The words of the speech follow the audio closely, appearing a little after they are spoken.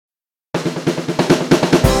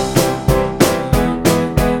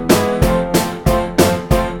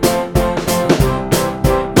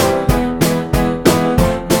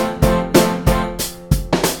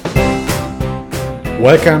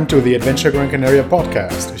Welcome to the Adventure Gran Canaria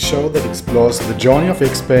podcast, a show that explores the journey of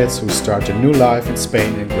expats who start a new life in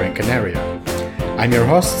Spain and Gran Canaria. I'm your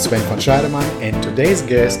host, Sven van Scheidemann, and today's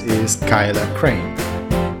guest is Kayla Crane.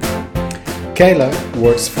 Kayla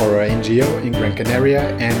works for an NGO in Gran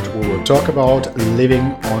Canaria, and we will talk about living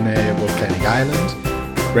on a volcanic island,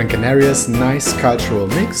 Gran Canaria's nice cultural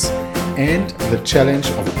mix, and the challenge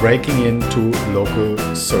of breaking into local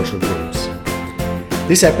social groups.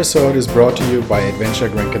 This episode is brought to you by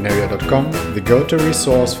AdventureGranCanaria.com, the go-to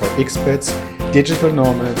resource for expats, digital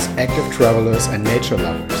nomads, active travelers, and nature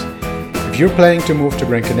lovers. If you're planning to move to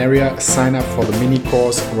Gran Canaria, sign up for the mini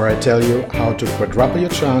course where I tell you how to quadruple your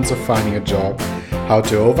chance of finding a job, how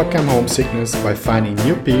to overcome homesickness by finding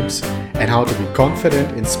new peeps, and how to be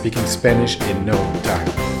confident in speaking Spanish in no time.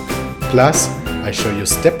 Plus, I show you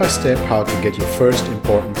step by step how to get your first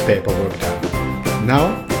important paperwork done.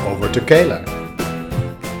 Now, over to Kayla.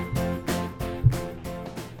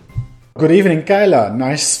 Good evening, Kayla.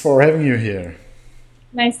 Nice for having you here.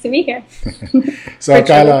 Nice to be here. So,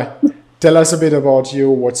 Kayla, tell us a bit about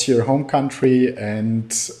you. What's your home country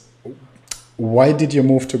and why did you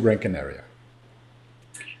move to Gran Canaria?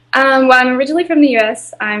 Well, I'm originally from the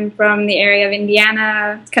U.S. I'm from the area of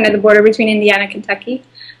Indiana. It's kind of the border between Indiana and Kentucky.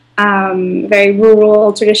 Very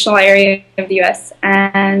rural, traditional area of the U.S.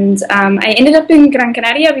 And I ended up in Gran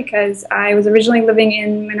Canaria because I was originally living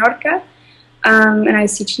in Menorca. And I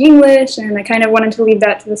was teaching English, and I kind of wanted to leave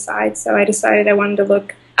that to the side, so I decided I wanted to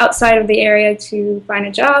look outside of the area to find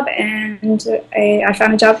a job, and I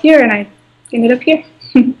found a job here, and I ended up here.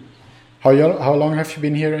 How long have you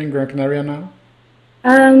been here in Gran Canaria now?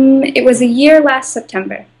 It was a year last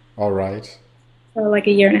September. All right. So like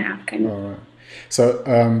a year and a half, kind of. All right. So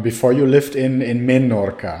before you lived in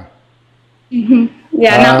Menorca. Mm-hmm.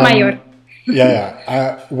 Yeah, not Mallorca.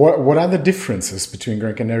 What are the differences between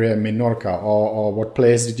Gran Canaria and Menorca, or what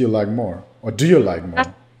place did you like more, or do you like more?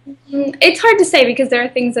 It's hard to say because there are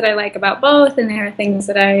things that I like about both, and there are things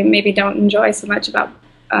that I maybe don't enjoy so much about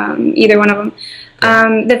either one of them.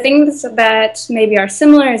 The things that maybe are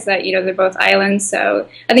similar is that they're both islands, so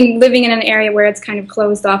I think living in an area where it's kind of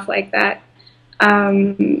closed off like that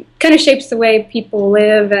kind of shapes the way people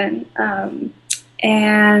live,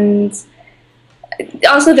 and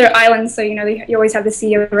also they're islands, so you always have the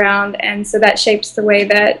sea around, and so that shapes the way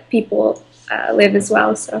that people live as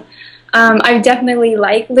well. So I definitely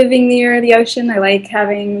like living near the ocean. I like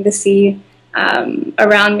having the sea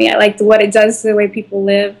around me. I like what it does to the way people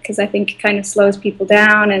live, because I think it kind of slows people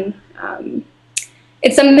down, and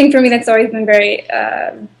it's something for me that's always been very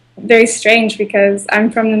very strange, because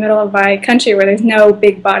I'm from the middle of my country where there's no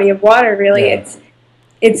big body of water really. Yeah.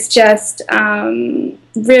 It's just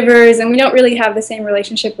rivers, and we don't really have the same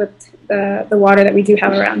relationship with the water that we do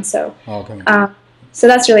have around. So, so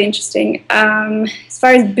that's really interesting. As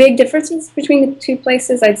far as big differences between the two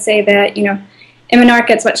places, I'd say that in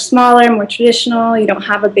Menorca it's much smaller, more traditional. You don't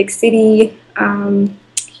have a big city.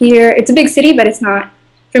 Here it's a big city, but it's not.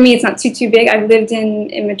 For me, it's not too big. I've lived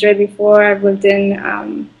in Madrid before. I've lived in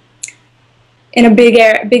a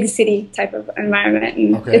big city type of environment,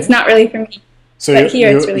 and it's not really for me. So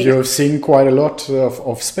you've seen quite a lot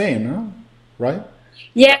of Spain, huh? Right?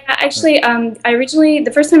 Yeah, actually,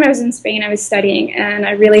 the first time I was in Spain, I was studying, and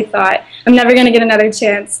I really thought, I'm never going to get another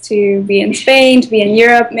chance to be in Spain, to be in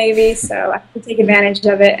Europe maybe, so I had to take advantage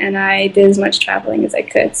of it, and I did as much traveling as I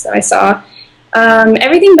could. So I saw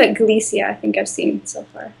everything but Galicia, I think I've seen so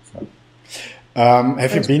far. So.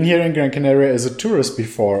 Have you been here in Gran Canaria as a tourist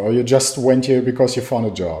before, or you just went here because you found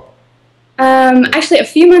a job? Actually, a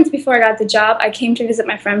few months before I got the job, I came to visit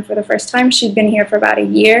my friend for the first time. She'd been here for about a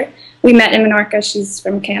year. We met in Menorca. She's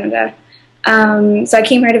from Canada. So I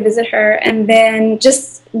came here to visit her. And then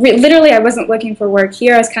literally I wasn't looking for work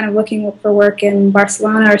here. I was kind of looking for work in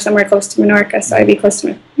Barcelona or somewhere close to Menorca, so I'd be close to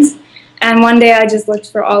my friends. And one day I just looked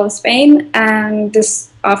for all of Spain, and this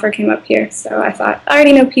offer came up here. So I thought, I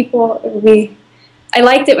already know people. I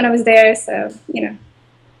liked it when I was there, so,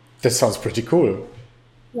 That sounds pretty cool.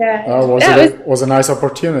 Yeah. It was a nice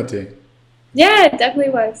opportunity. Yeah, it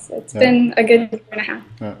definitely was. It's been a good year and a half.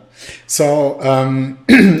 Yeah. So,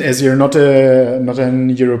 as you're not an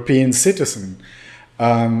European citizen,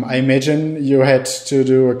 I imagine you had to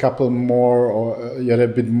do a couple more, or you had a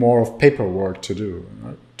bit more of paperwork to do,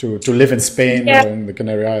 right? to live in Spain or in the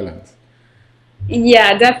Canary Islands.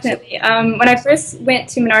 Yeah, definitely. When I first went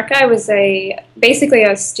to Menorca, I was basically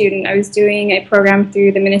a student. I was doing a program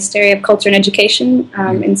through the Ministry of Culture and Education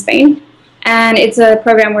in Spain. And it's a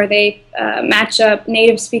program where they match up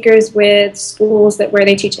native speakers with schools where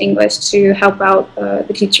they teach English to help out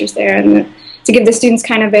the teachers there, and to give the students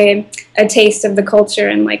kind of a taste of the culture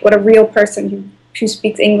and like what a real person who who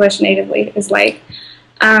speaks English natively is like.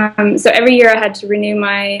 So every year I had to renew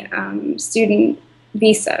my student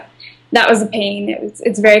visa. That was a pain.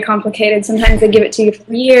 It's very complicated. Sometimes they give it to you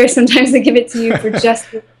for a year. Sometimes they give it to you for just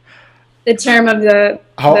the term of the.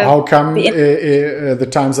 How come the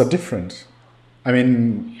times are different? I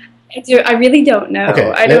mean, I really don't know.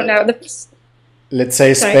 Okay, I don't know. Let's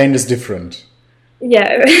say Spain is different.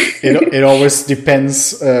 Yeah. it always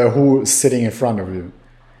depends who's sitting in front of you.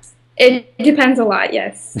 It depends a lot,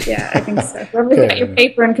 yes. Yeah, I think so. Whoever got your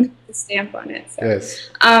paper and can put the stamp on it. So. Yes.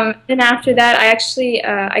 Then after that,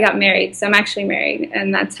 I got married. So I'm actually married,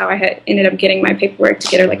 and that's how I ended up getting my paperwork to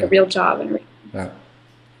get a real job and everything. Yeah.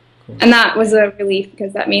 Cool. And that was a relief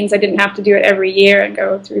because that means I didn't have to do it every year and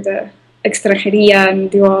go through the extranjería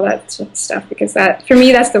and do all that stuff because for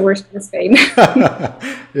me that's the worst of Spain.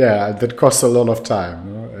 Yeah, that costs a lot of time.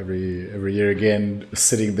 You know? Every year again,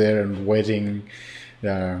 sitting there and waiting.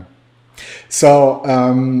 Yeah. So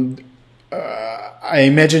I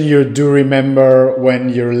imagine you do remember when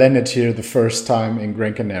you landed here the first time in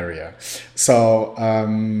Gran Canaria. So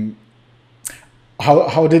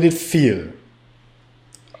how did it feel?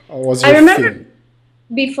 I remember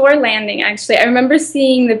before landing, actually, I remember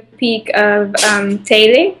seeing the peak of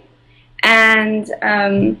Teide, and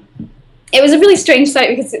it was a really strange sight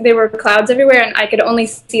because there were clouds everywhere, and I could only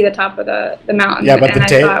see the top of the mountain. Yeah, but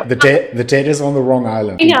the Teide is on the wrong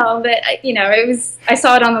island. I know, but it was. I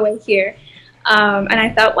saw it on the way here, and I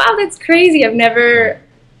thought, wow, that's crazy. I've never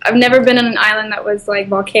been on an island that was like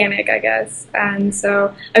volcanic, I guess, and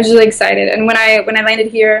so I was really excited. And when I landed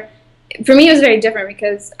here, for me it was very different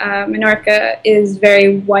because Menorca is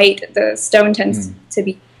very white. The stone tends to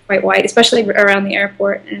be quite white, especially around the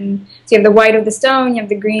airport. And so you have the white of the stone, you have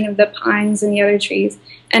the green of the pines and the other trees.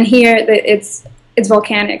 And here it's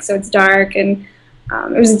volcanic, so it's dark, and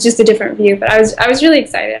it was just a different view. But I was really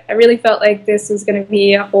excited. I really felt like this was going to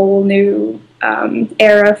be a whole new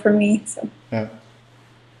era for me. So. Yeah.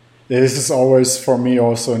 This is always for me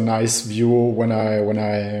also a nice view when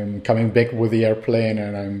I'm coming back with the airplane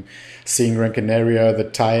and I'm seeing Gran Canaria, the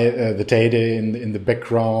Teide in the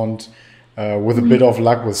background. With a bit of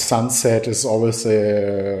luck with sunset is always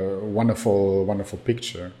a wonderful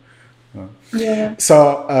picture. Yeah.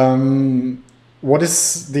 So what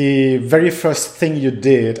is the very first thing you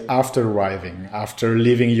did after arriving, after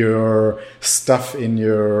leaving your stuff in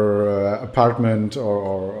your apartment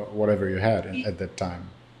or whatever you had at that time?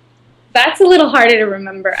 That's a little harder to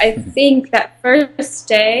remember. I think that first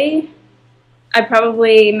day I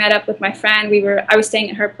probably met up with my friend. I was staying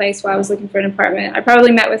at her place while I was looking for an apartment. I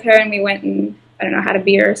probably met with her and we went and, I don't know, had a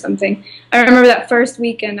beer or something. I remember that first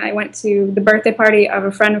weekend I went to the birthday party of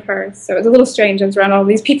a friend of hers. So it was a little strange. I was around all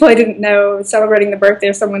these people I didn't know, celebrating the birthday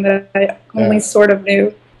of someone that I only sort of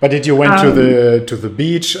knew. But did you went to the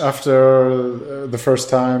beach after the first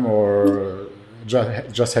time, or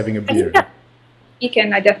just having a beer?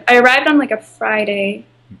 Weekend I arrived on like a Friday.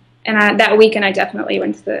 And that weekend, I definitely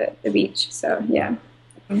went to the beach. So yeah,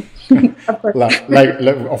 of course.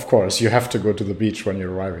 Of course, you have to go to the beach when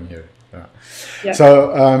you're arriving here. Yeah. Yeah.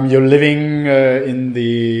 So you're living in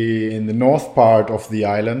the north part of the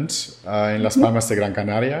island in Las Palmas de Gran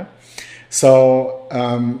Canaria. So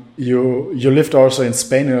you lived also in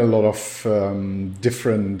Spain in a lot of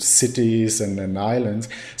different cities and islands.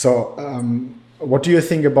 So. What do you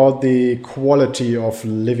think about the quality of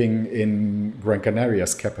living in Gran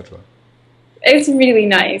Canaria's capital? It's really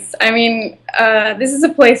nice. I mean, this is a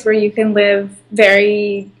place where you can live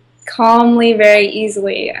very calmly, very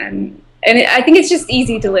easily, and I think it's just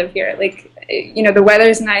easy to live here. Like, the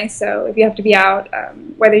weather's nice, so if you have to be out,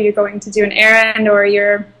 whether you're going to do an errand or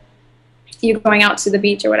you're going out to the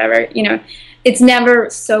beach or whatever, it's never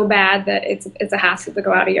so bad that it's a hassle to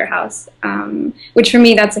go out of your house, which for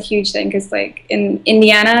me that's a huge thing because like in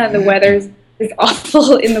Indiana the weather is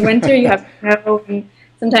awful in the winter. You have snow and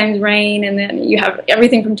sometimes rain, and then you have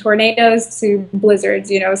everything from tornadoes to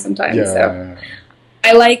blizzards. Sometimes. Yeah. So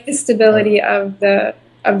I like the stability of the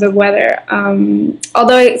weather,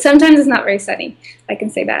 although sometimes it's not very sunny. I can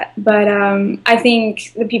say that, but I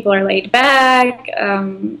think the people are laid back.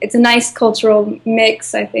 It's a nice cultural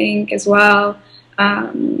mix, I think, as well.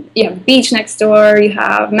 You have a beach next door. You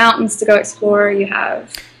have mountains to go explore. You have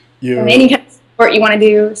any kind of sport you want to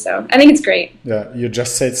do. So I think it's great. Yeah, you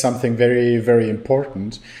just said something very, very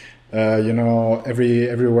important.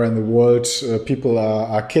 Everywhere in the world, people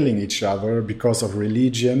are killing each other because of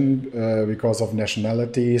religion, because of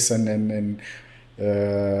nationalities, and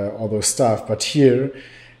all those stuff. But here,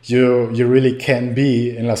 you really can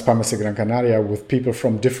be in Las Palmas de Gran Canaria with people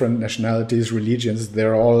from different nationalities, religions.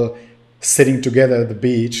 They're all sitting together at the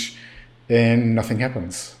beach, and nothing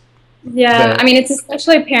happens. Yeah, I mean, it's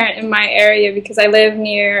especially apparent in my area because I live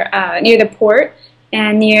near the port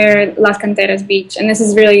and near Las Canteras Beach, and this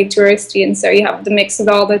is really touristy, and so you have the mix of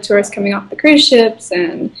all the tourists coming off the cruise ships,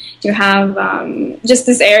 and you have just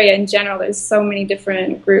this area in general. There's so many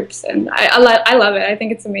different groups, and I love it. I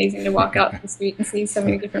think it's amazing to walk out the street and see so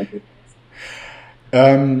many different people.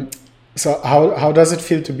 So how does it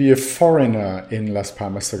feel to be a foreigner in Las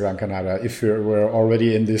Palmas de Gran Canaria if we're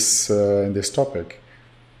already in this topic?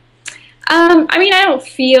 I mean, I don't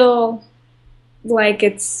feel like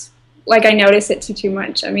I notice it too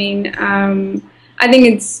much. I mean, I think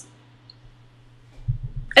it's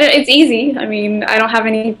easy. I mean, I don't have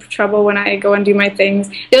any trouble when I go and do my things.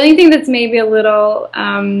 The only thing that's maybe a little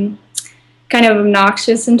kind of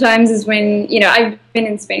obnoxious sometimes is when, I've been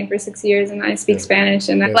in Spain for 6 years and I speak Spanish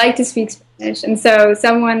and I like to speak Spanish. And so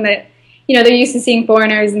someone that, they're used to seeing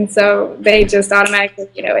foreigners and so they just automatically,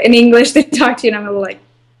 in English they talk to you and I'm a little like,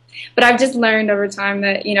 but I've just learned over time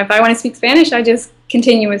that, if I want to speak Spanish, I just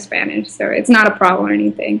continue with Spanish. So it's not a problem or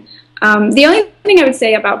anything. The only thing I would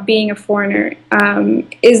say about being a foreigner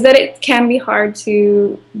is that it can be hard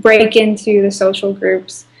to break into the social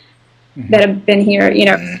groups that have been here.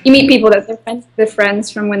 You meet people that they're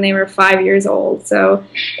friends from when they were 5 years old. So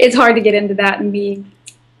it's hard to get into that and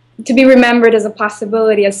to be remembered as a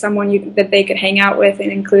possibility as someone that they could hang out with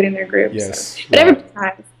and include in their group. Yes. So. But every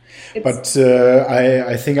time. But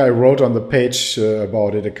I think I wrote on the page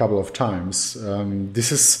about it a couple of times.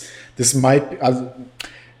 This might,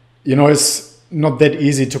 it's not that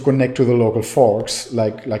easy to connect to the local folks,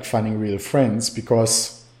 like finding real friends,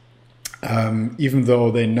 because even though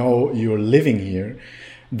they know you're living here,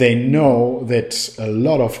 they know that a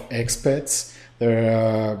lot of expats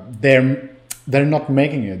they're not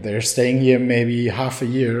making it. They're staying here maybe half a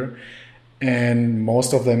year, and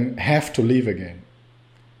most of them have to leave again.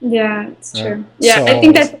 Yeah, it's true. So, I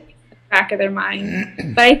think that's the back of their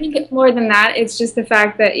mind. But I think more than that, it's just the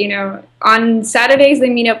fact that, on Saturdays they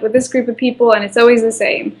meet up with this group of people and it's always the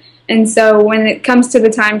same. And so when it comes to the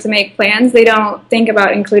time to make plans, they don't think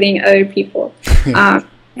about including other people. But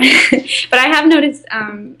I have noticed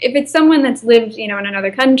if it's someone that's lived, in another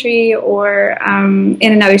country or in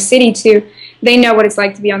another city too, they know what it's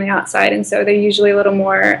like to be on the outside. And so they're usually a little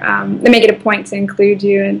more, they make it a point to include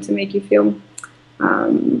you and to make you feel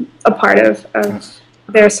a part of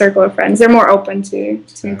their circle of friends. They're more open to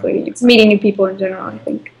including you, to meeting new people in general, I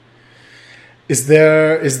think. Is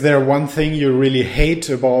there one thing you really hate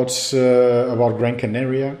about Gran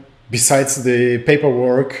Canaria besides the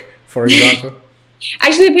paperwork, for example?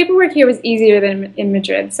 Actually, the paperwork here was easier than in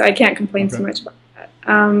Madrid, so I can't complain too much about that.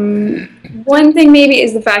 One thing maybe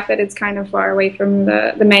is the fact that it's kind of far away from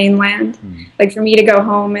the mainland. Like for me to go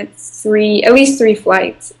home, it's at least three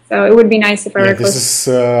flights. So it would be nice if I were close. This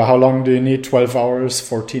is how long do you need? 12 hours,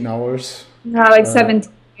 14 hours? No, like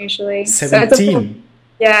 17 usually. 17?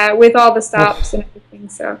 Yeah, with all the stops and everything.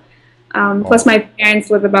 So plus my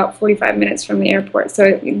parents live about 45 minutes from the airport,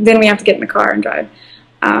 so then we have to get in the car and drive.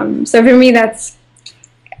 So for me,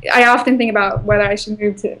 I often think about whether I should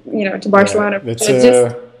move to Barcelona.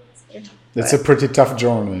 That's a pretty tough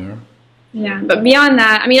journey. Yeah, but beyond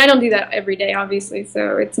that, I mean, I don't do that every day, obviously,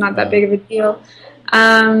 so it's not that big of a deal.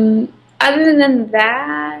 Other than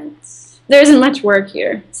that, there isn't much work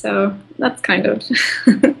here, so that's kind of...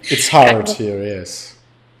 It's hard here, yes.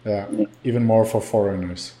 Yeah, even more for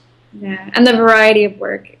foreigners. Yeah, and the variety of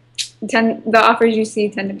work. The offers you see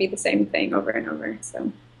tend to be the same thing over and over,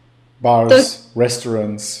 so... Bars,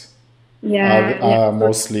 restaurants are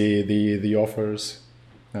mostly the offers.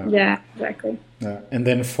 Yeah, exactly. And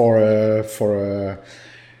then it's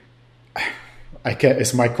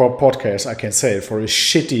my core podcast, I can say, for a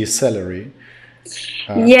shitty salary.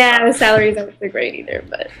 The salaries aren't so great either,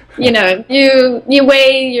 but you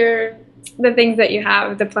weigh the things that you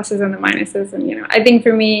have, the pluses and the minuses, and I think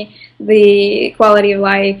for me the quality of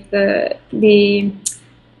life, the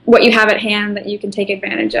what you have at hand that you can take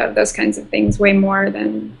advantage of, those kinds of things weigh more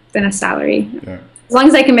than a salary. Yeah. As long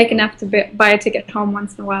as I can make enough to buy a ticket home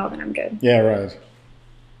once in a while, then I'm good. Yeah, right.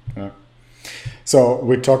 Yeah. So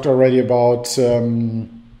we talked already about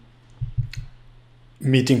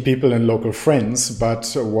meeting people and local friends,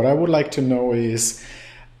 but what I would like to know is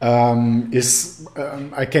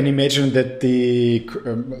I can imagine that the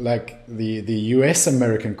US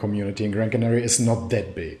American community in Gran Canaria is not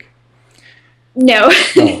that big. No.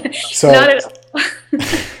 So, not at all.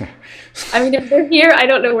 I mean, if they're here, I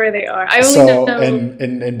don't know where they are. I only know.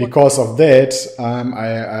 And because of that,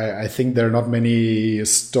 I think there are not many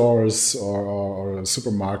stores or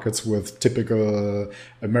supermarkets with typical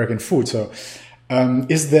American food. So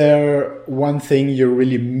Is there one thing you're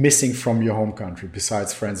really missing from your home country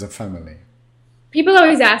besides friends and family? People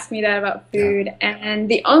always ask me that about food, and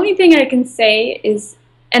the only thing I can say is,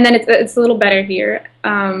 and then it's a little better here.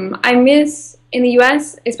 I miss in the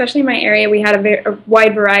U.S., especially in my area, we had a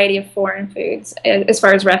wide variety of foreign foods as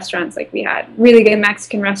far as restaurants. Like we had really good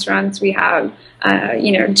Mexican restaurants, we have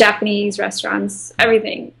Japanese restaurants,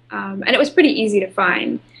 everything, and it was pretty easy to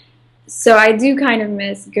find. So I do kind of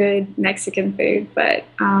miss good Mexican food, but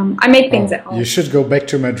I make things at home. You should go back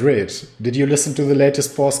to Madrid. Did you listen to the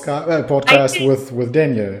latest podcast with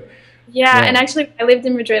Daniel? Yeah, and actually, I lived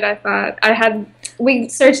in Madrid. We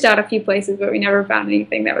searched out a few places, but we never found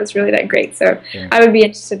anything that was really that great. So I would be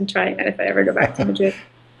interested in trying that if I ever go back to Madrid.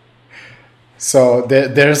 So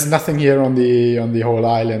there's nothing here on the whole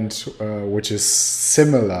island which is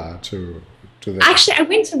similar to that. Actually, I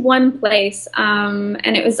went to one place, and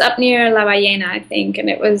it was up near La Ballena, I think, and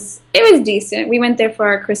it was decent. We went there for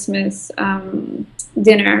our Christmas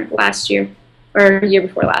dinner last year, or year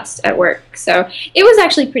before last, at work. So it was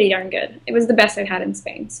actually pretty darn good. It was the best I'd had in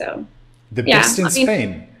Spain. So the best in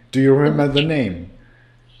Spain. Do you remember the name?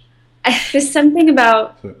 There's something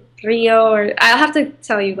about Rio, or I'll have to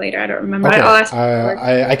tell you later. I don't remember. Okay. I'll ask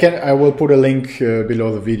I will put a link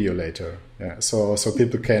below the video later. Yeah, so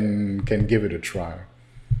people can give it a try.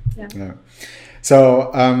 Yeah.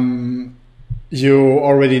 So you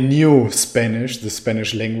already knew Spanish, the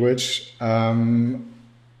Spanish language.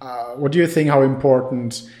 What do you think? How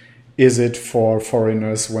important is it for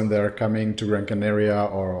foreigners when they're coming to Gran Canaria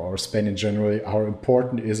or Spain in general? How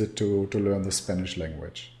important is it to learn the Spanish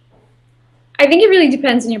language? I think it really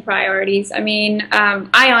depends on your priorities. I mean,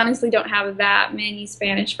 I honestly don't have that many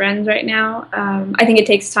Spanish friends right now. I think it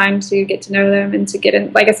takes time to get to know them and to get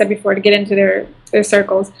in, like I said before, to get into their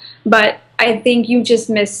circles. But I think you just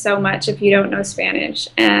miss so much if you don't know Spanish.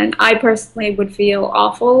 And I personally would feel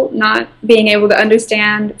awful not being able to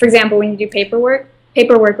understand. For example, when you do paperwork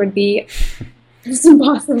would be just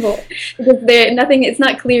impossible because it's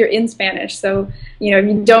not clear in Spanish. So, if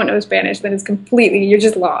you don't know Spanish, then you're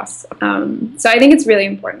just lost. So I think it's really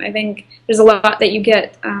important. I think there's a lot that you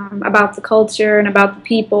get about the culture and about the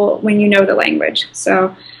people when you know the language.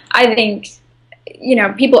 So I think,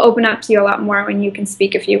 people open up to you a lot more when you can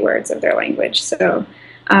speak a few words of their language. So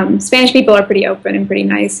Spanish people are pretty open and pretty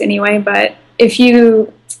nice anyway, but if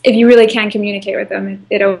you really can communicate with them,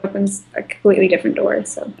 it opens a completely different door.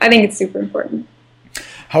 So I think it's super important.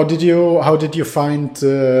 How did you find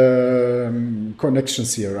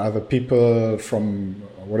connections here? Other people from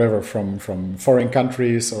foreign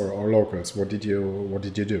countries or locals? What did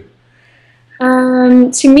you do?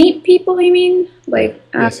 To meet people, you mean?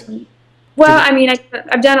 Yes. Well, I mean,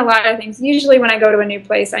 I've done a lot of things. Usually when I go to a new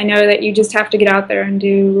place, I know that you just have to get out there and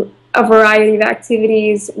do a variety of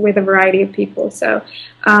activities with a variety of people. So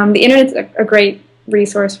the internet's a great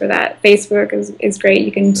resource for that. Facebook is great.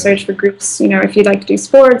 You can search for groups, if you'd like to do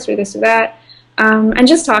sports or this or that. And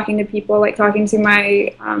just talking to people, like talking to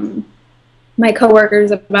my my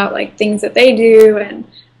coworkers about like things that they do. And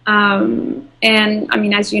I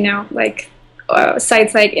mean, as you know, like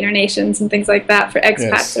sites like Internations and things like that for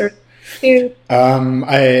expats or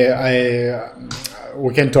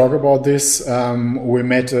we can talk about this. We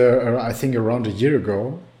met, I think, around a year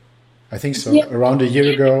ago. I think so. Yeah. Around a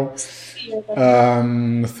year ago,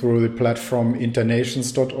 through the platform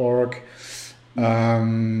internations.org.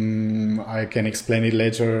 I can explain it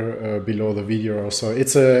later below the video. So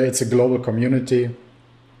it's a global community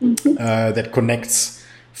that connects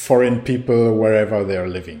foreign people wherever they are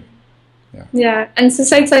living. Yeah, and so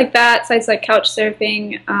sites like that, sites like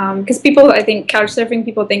Couchsurfing, because I think Couchsurfing,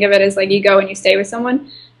 people think of it as like you go and you stay with someone,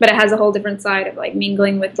 but it has a whole different side of like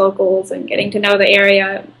mingling with locals and getting to know the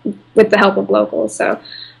area with the help of locals. So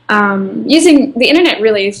using the internet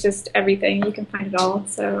really is just everything. You can find it all.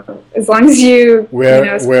 So as long as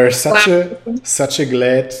we're such a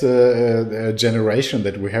glad generation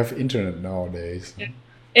that we have internet nowadays.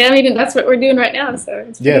 Yeah, I mean that's what we're doing right now. So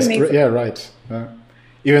it's amazing. Yeah, right.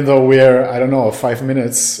 Even though we're, I don't know, 5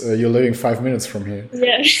 minutes, you're living 5 minutes from here.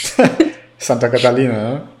 Yeah. Santa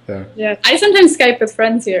Catalina, huh? Yeah. I sometimes Skype with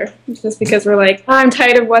friends here, just because we're like, I'm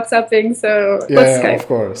tired of WhatsApping, so let's Skype. Of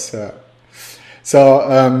course, yeah.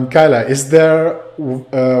 So, Kyla, is there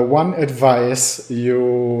one advice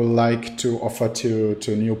you like to offer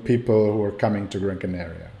to new people who are coming to Gran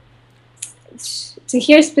Canaria? To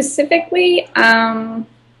here specifically,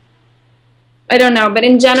 I don't know, but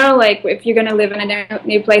in general, like if you're going to live in a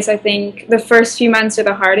new place, I think the first few months are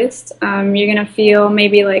the hardest. You're going to feel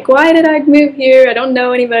maybe like, why did I move here? I don't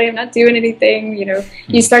know anybody. I'm not doing anything.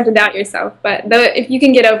 You start to doubt yourself. But if you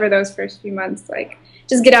can get over those first few months, like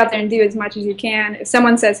just get out there and do as much as you can. If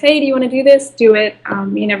someone says, hey, do you want to do this? Do it.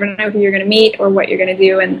 You never know who you're going to meet or what you're going to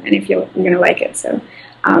do and if you're going to like it. So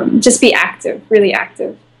just be active, really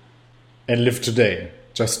active. And live today.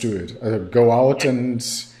 Just do it. Go out and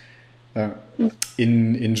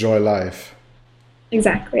enjoy life.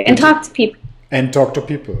 Exactly. And talk to people. And talk to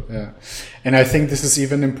people, yeah. And I think this is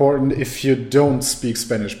even important if you don't speak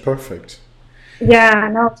Spanish perfect. Yeah,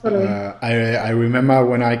 no, totally. I remember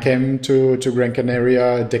when I came to Gran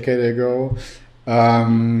Canaria a decade ago, I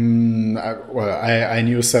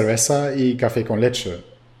knew cerveza y café con leche.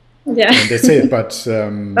 Yeah. And that's it. But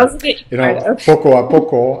you know, poco a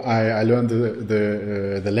poco, I learned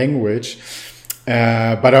the language.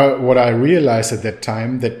 But what I realized at that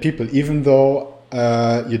time that people, even though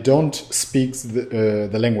you don't speak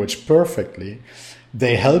the language perfectly,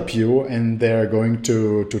 they help you and they're going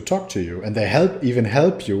to talk to you, and they even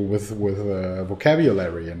help you with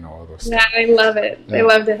vocabulary and all those stuff. Yeah, I love it. Yeah. They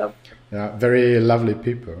love to help. Yeah, very lovely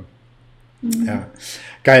people. Mm-hmm. Yeah,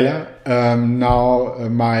 Kayla. Now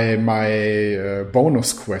my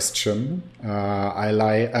bonus question. I'm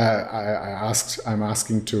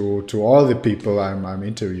asking to all the people I'm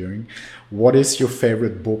interviewing. What is your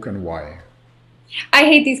favorite book and why? I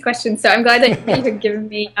hate these questions, so I'm glad that you have given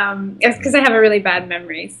me, because I have a really bad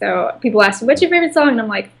memory. So people ask me, what's your favorite song? And I'm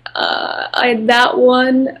like, that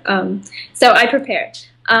one. So I prepared.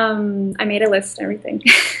 I made a list and everything.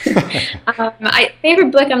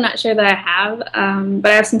 Favorite book, I'm not sure that I have,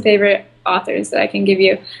 but I have some favorite authors that I can give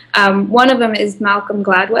you. One of them is Malcolm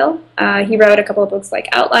Gladwell. He wrote a couple of books like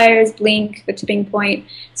Outliers, Blink, The Tipping Point.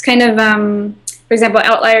 It's kind of... For example,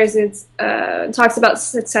 Outliers talks about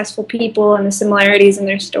successful people and the similarities in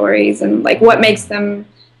their stories and like what makes them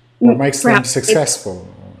successful.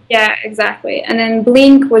 Yeah, exactly. And then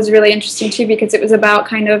Blink was really interesting too because it was about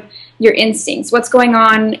kind of your instincts. What's going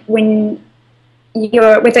on when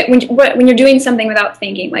you're doing something without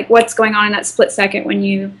thinking? Like what's going on in that split second when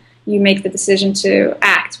you make the decision to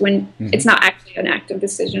act when it's not actually an active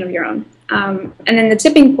decision of your own. And then The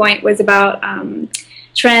Tipping Point was about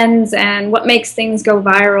trends and what makes things go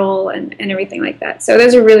viral and everything like that. So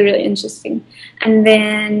those are really, really interesting. And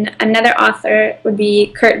then another author would be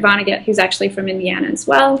Kurt Vonnegut, who's actually from Indiana as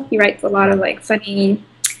well. He writes a lot of like funny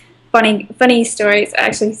stories.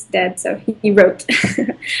 Actually, he's dead, so he wrote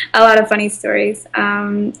a lot of funny stories.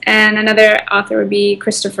 And another author would be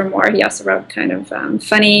Christopher Moore. He also wrote kind of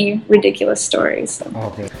funny, ridiculous stories. So.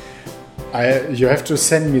 Okay. You have to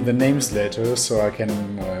send me the names later so I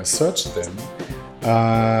can search them.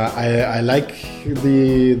 I like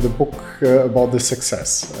the book about the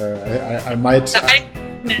success. I might. I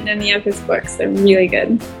recommend any of his books. They're really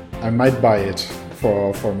good. I might buy it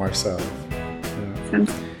for myself. Yeah.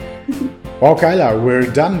 Well, Kayla, we're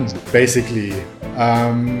done basically.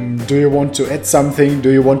 Do you want to add something?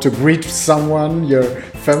 Do you want to greet someone, your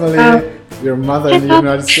family, your mother in the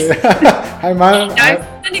United States? Hi, Mom.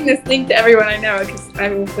 I'm sending this link to everyone I know because I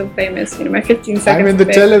will feel famous. You know, my 15 seconds. I'm in the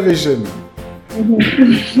television.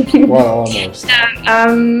 Well, almost.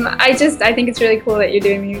 I think it's really cool that you're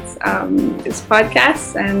doing these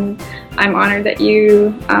podcasts, and I'm honored that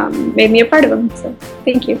you made me a part of them. So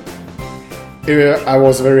thank you. I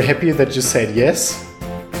was very happy that you said yes.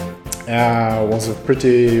 It was a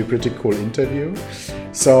pretty cool interview.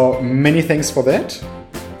 So many thanks for that.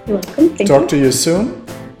 You're welcome. Talk to you soon.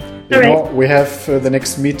 We have the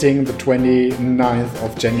next meeting the 29th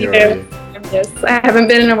of January. Yes, I haven't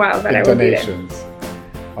been in a while, but I will be there.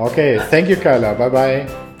 Okay, thank you, Kayla. Bye-bye.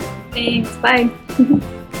 Thanks, bye.